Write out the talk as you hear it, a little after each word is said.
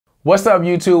What's up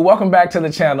YouTube? Welcome back to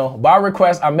the channel. By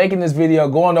request, I'm making this video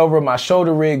going over my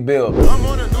shoulder rig build. I'm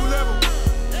on a new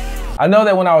level. I know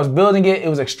that when I was building it, it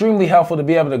was extremely helpful to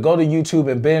be able to go to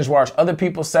YouTube and binge watch other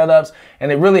people's setups,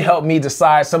 and it really helped me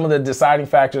decide some of the deciding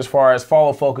factors as far as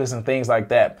follow focus and things like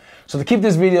that. So to keep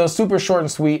this video super short and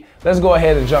sweet, let's go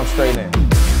ahead and jump straight in.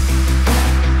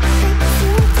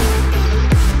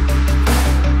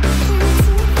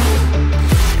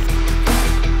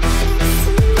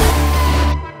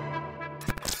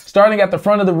 Starting at the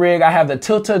front of the rig, I have the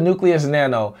Tilta Nucleus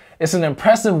Nano. It's an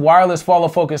impressive wireless follow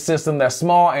focus system that's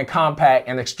small and compact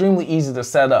and extremely easy to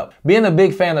set up. Being a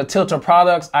big fan of Tilta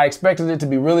products, I expected it to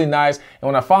be really nice, and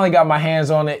when I finally got my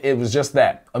hands on it, it was just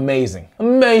that. Amazing.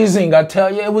 Amazing, I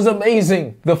tell you, it was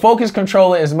amazing. The focus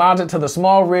controller is mounted to the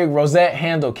small rig rosette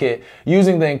handle kit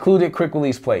using the included quick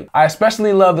release plate. I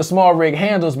especially love the small rig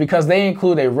handles because they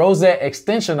include a rosette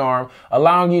extension arm,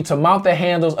 allowing you to mount the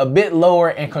handles a bit lower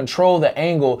and control the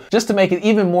angle just to make it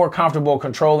even more comfortable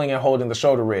controlling and holding the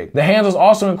shoulder rig. The handles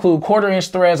also include 1/4-inch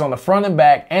threads on the front and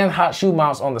back and hot shoe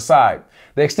mounts on the side.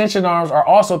 The extension arms are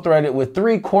also threaded with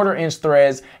 3 1/4-inch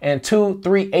threads and 2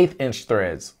 3/8-inch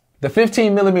threads. The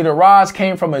 15mm rods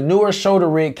came from a newer shoulder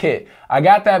rig kit. I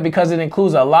got that because it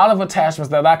includes a lot of attachments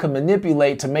that I could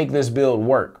manipulate to make this build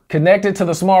work. Connected to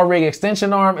the small rig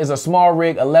extension arm is a small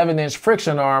rig 11-inch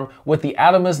friction arm with the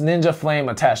Adamus Ninja Flame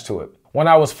attached to it. When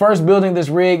I was first building this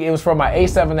rig, it was for my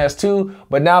A7S II,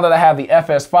 but now that I have the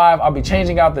FS5, I'll be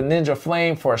changing out the Ninja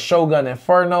Flame for a Shogun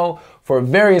Inferno for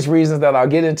various reasons that I'll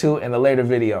get into in a later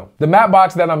video. The mat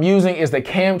box that I'm using is the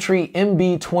Camtree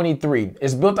MB23.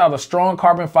 It's built out of strong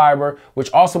carbon fiber, which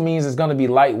also means it's gonna be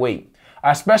lightweight.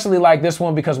 I especially like this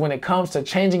one because when it comes to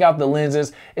changing out the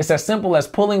lenses, it's as simple as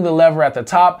pulling the lever at the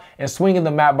top and swinging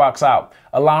the mat box out,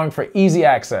 allowing for easy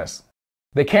access.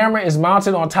 The camera is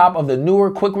mounted on top of the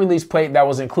newer quick release plate that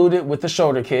was included with the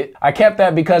shoulder kit. I kept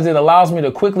that because it allows me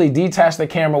to quickly detach the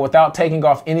camera without taking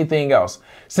off anything else.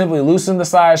 Simply loosen the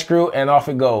side screw and off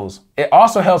it goes. It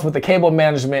also helps with the cable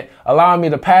management, allowing me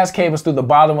to pass cables through the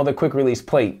bottom of the quick release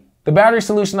plate. The battery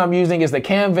solution I'm using is the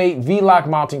Camvate V-Lock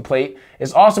mounting plate.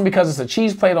 It's awesome because it's a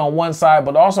cheese plate on one side,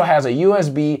 but also has a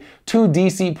USB, 2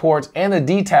 DC ports, and a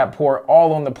D-tap port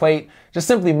all on the plate. Just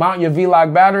simply mount your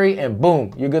V-Lock battery and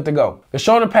boom, you're good to go. The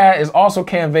shoulder pad is also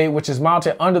Camvate, which is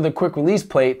mounted under the quick release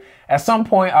plate. At some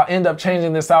point, I'll end up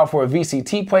changing this out for a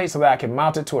VCT plate so that I can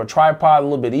mount it to a tripod a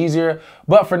little bit easier,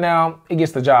 but for now, it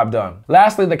gets the job done.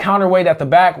 Lastly, the counterweight at the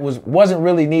back wasn't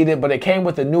really needed, but it came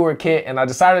with the newer kit, and I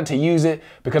decided to use it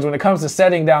because when it comes to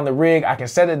setting down the rig, I can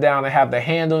set it down and have the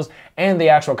handles and the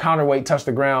actual counterweight touch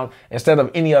the ground instead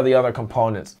of any of the other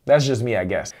components. That's just me, I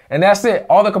guess. And that's it,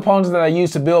 all the components that I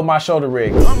use to build my shoulder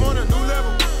rig. I'm on a new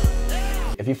level.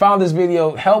 If you found this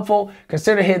video helpful,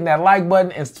 consider hitting that like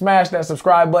button and smash that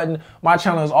subscribe button. My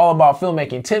channel is all about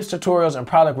filmmaking tips, tutorials, and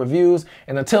product reviews.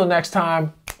 And until next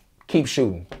time, keep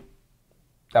shooting.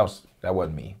 That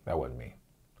wasn't me.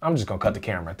 I'm just gonna cut the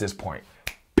camera at this point.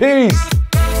 Peace.